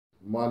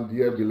My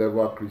dear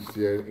beloved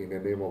Christian, in the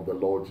name of the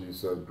Lord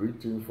Jesus,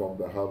 greetings from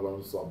the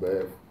heavens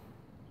above.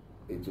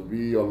 It will be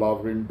your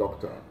loving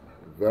doctor,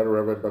 very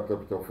Reverend Dr.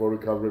 Peter for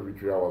Recovery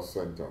Victory Hour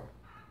Center.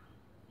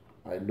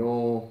 I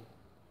know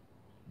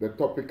the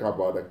topic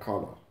about the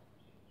color,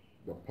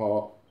 the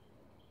power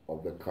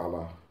of the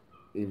color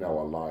in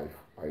our life.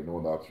 I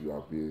know that you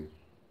have been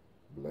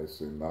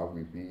blessed. Now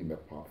we be in the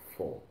part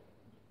 4.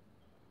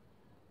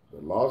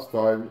 The last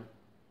time,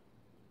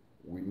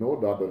 we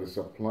know that there is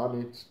a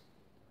planet.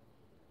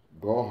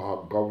 God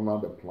has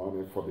governed the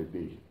planet for the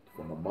day,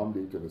 from the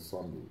Monday to the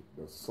Sunday,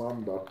 the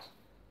sun that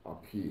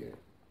appeared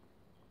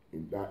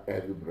in that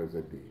every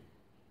blessed day.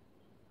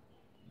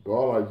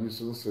 God has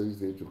used 6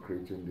 days to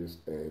creating this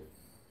earth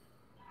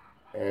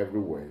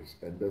everywhere,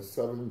 and the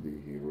 7th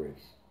day he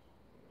rests.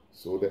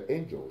 So the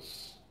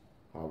angels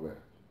have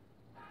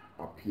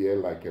appear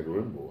like a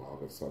rainbow,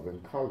 have 7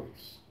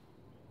 colors.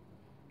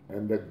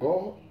 And the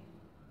God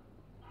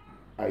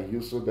I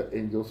used the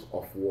angels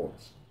of what?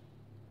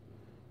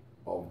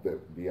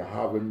 They are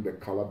having the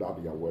color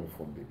that they are wearing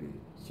from the day.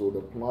 So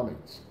the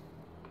planets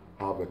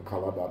have a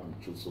color that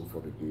is chosen for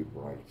the day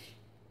bright.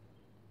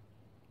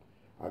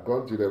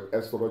 According to the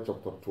Exodus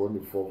chapter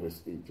 24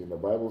 verse 18, the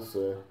Bible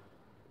says,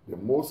 the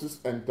Moses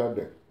entered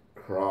the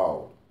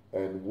crowd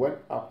and went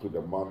up to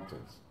the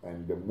mountains,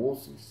 and the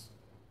Moses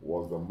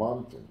was the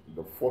mountain,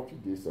 the 40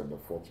 days and the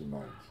 40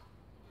 nights.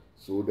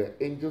 So the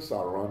angels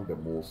are around the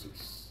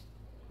Moses.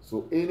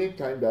 So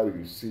anytime that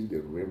you see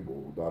the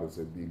rainbow, that is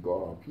a big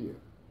God appear.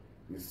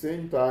 At the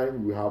same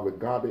time, we have a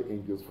guardian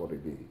angels for the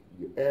day.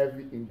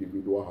 Every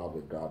individual have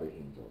a guardian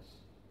angels.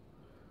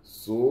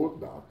 So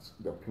that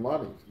the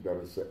planet,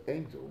 there is an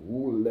angel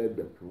who led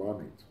the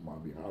planet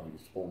might have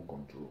his own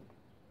control.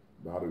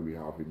 That we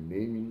have a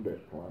naming the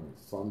planet.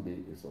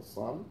 Sunday is a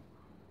sun,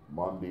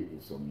 Monday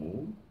is a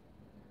moon,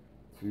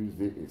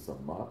 Tuesday is a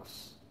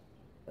Mars,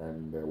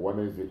 and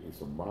Wednesday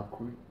is a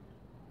Mercury,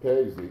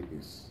 Thursday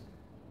is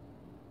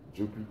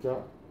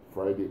Jupiter,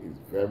 Friday is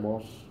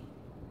Venus,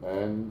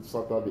 and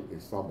Saturday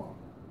is summer.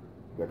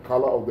 The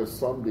color of the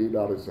Sunday,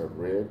 that is a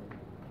red,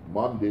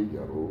 Monday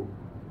yellow,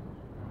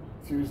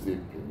 Tuesday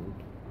pink,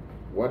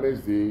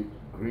 Wednesday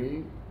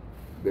green,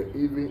 the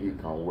evening you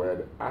can wear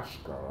the ash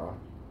color,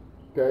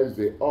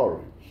 Thursday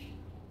orange,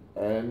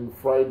 and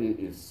Friday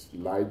is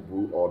light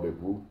blue or the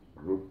blue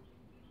group,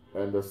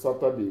 and the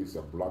Saturday is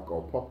a black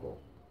or purple.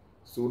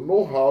 So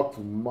know how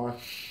to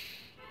match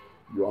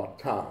your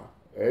attire.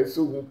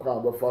 So who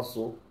can be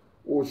so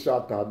o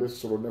shata de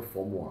soro ne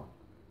form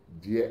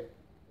dear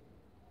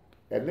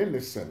and then the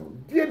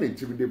sen dear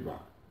native ba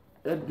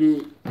and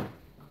the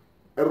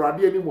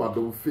erade any one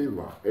don't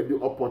favor and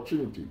the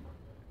opportunity.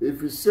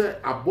 If you say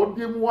about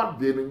them what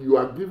then you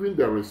are giving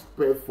the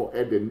respect for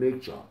the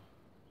nature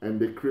and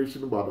the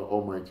creation by the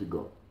Almighty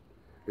God.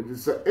 It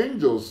is the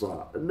angels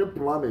and the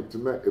planet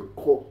na a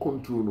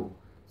control no.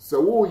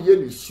 So wo ye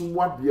ni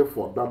suwa dear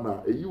for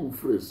dana a you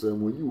phrase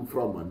when you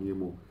from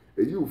animo.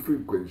 A you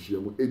frequency,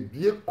 a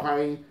dear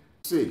quine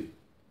say,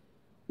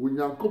 when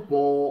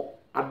Yankopon,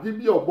 a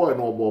dibia boy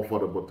no ball for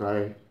the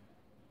botai,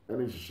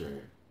 and it's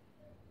share.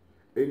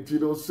 And you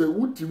don't say,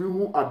 would to me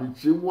who are the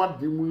chim what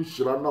dimu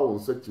shrana on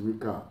such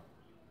a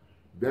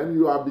then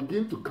you are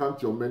begin to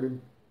count your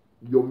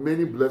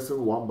many blessings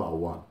one by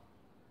one.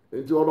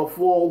 And you are the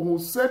 4 who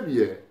said,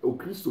 yeah, O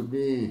Christo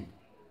me.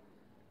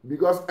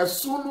 Because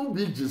as soon as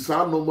be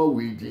Jisa no more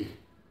weedy,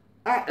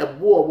 a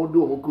boy won't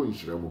do a moko in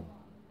shremo.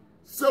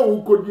 So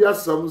we could hear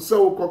some,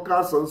 so we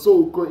could so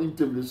we could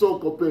interview, so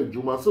we could pay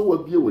Juma, so we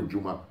be with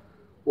Juma.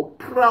 O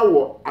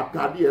crowd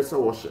atade esa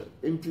washe.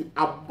 Inti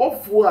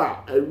abofo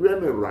a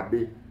ewre ne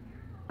rade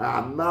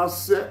and now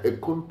say a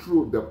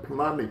control the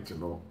planet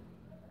no.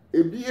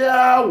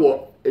 Ebia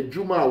wo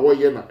ejuma wo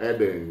ye na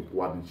eden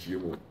wadichie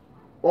mu.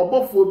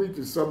 Obofo bi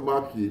to some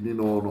mark ni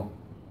no.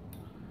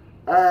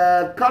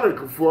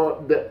 Character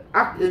for the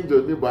archangel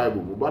in the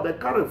Bible, but the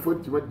character for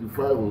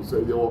 25 will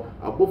say, yo,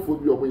 above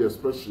you are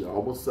special,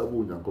 almost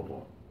 7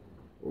 Yankopon.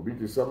 Obi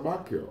to San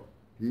Michael,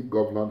 he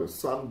governed the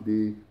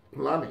Sunday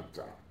planet,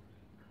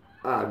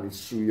 and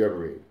it's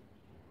Suyere.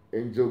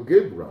 Angel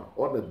Gabriel,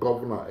 on the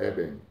governor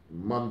Eden,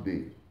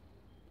 Monday.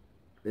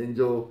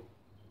 Angel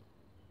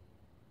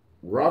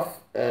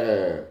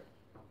Raphael,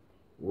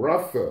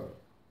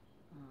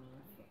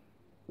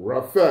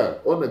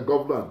 on the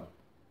governor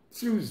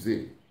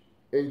Tuesday.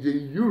 Angel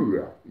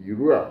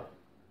Uriah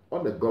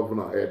on the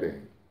governor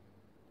Eden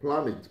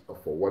planet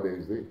for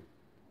Wednesday.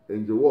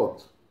 Angel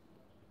what?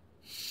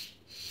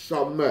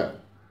 Shaman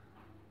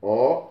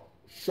or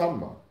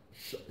Shama.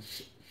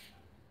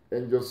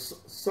 Angel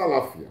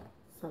Salafia.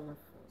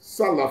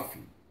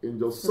 Salafi.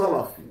 Angel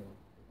Salafi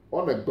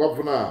on the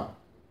governor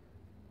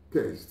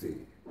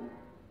Thursday.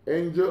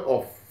 Angel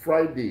of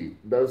Friday.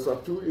 There's a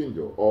 2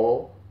 angel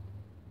or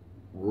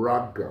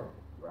Ragal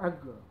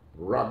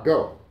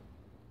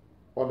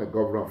on the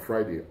governor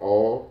Friday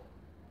or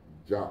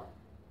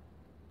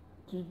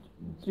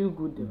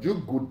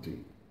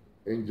Jugudi,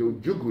 Angel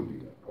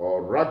Jugudi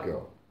or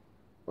Ragal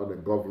on the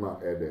governor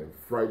at the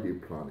Friday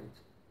planet.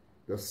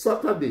 The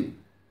Saturday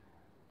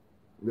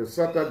The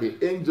Saturday,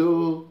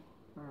 angel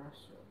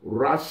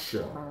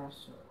Russia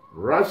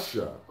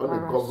on the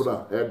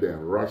governor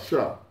Eden.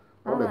 Russia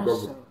on the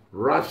governor.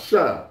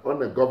 Russia on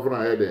the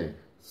governor Eden.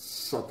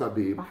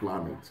 Saturday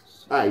planet.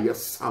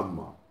 Yes,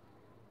 summer.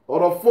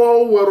 Or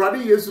for where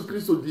Radi Yesu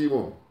Christo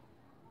demon.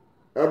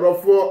 Or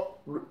for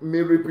me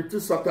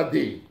repeat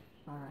Saturday.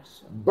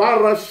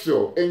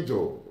 Barasho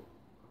angel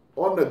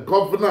on the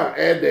governor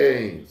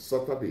Eden.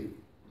 Saturday.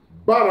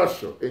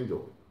 Barasho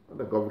angel on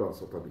the governor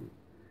Saturday.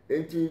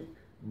 Ain't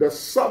the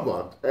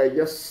Sabbath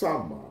yes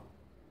summer.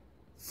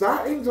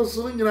 Sa angel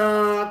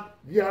Selina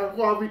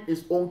having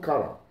its own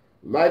color.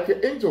 Like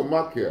an angel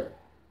Michael,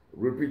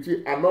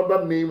 repeating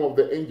another name of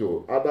the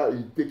angel, either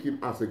you take him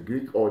as a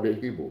Greek or the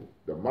Hebrew.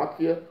 The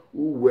Michael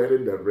who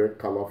wearing the red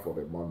color for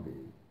the Monday.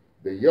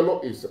 The yellow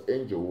is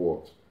angel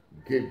what?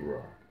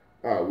 Gabriel.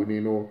 We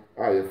know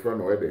your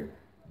friend already.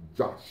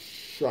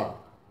 Joshua.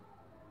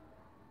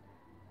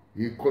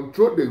 He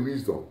controlled the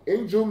wisdom.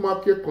 Angel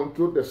Michael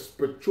controlled the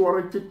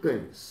spirituality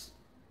things.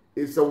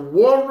 It's a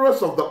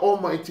warriors of the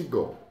Almighty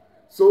God.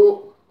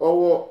 So,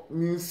 our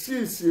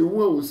Ninsisi, who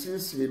will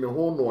see in the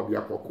whole Nord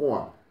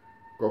Yakokoa,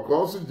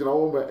 Cockroach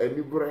Janoma,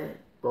 any brain,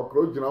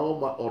 Cockroach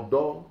Janoma or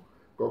dog,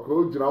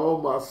 Cockroach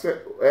Janoma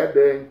set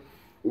Eden,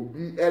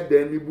 Ubi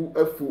Eden, Ibu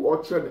Efu,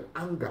 Orchard,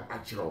 anger,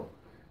 actual.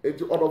 And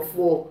to other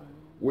four,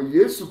 when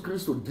Yesu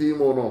Christo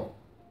demon,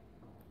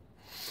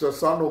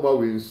 Sasano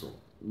Mawinso,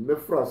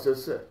 Nefra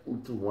says,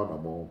 Utu one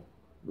among,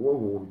 no one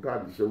who won't tie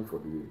the show for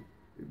the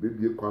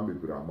baby Kwame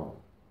Brahma.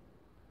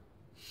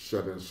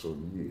 Shedding so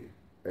ye.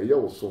 A year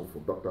was sold for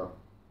Dr.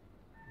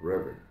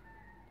 Reverend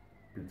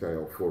Peter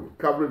Elford,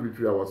 Calvary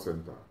Victory Hour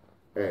Center,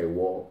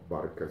 War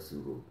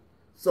Barakasi Road.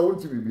 So,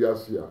 to be here,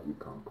 you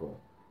can call.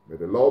 May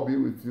the Lord be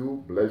with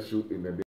you, bless you in the name.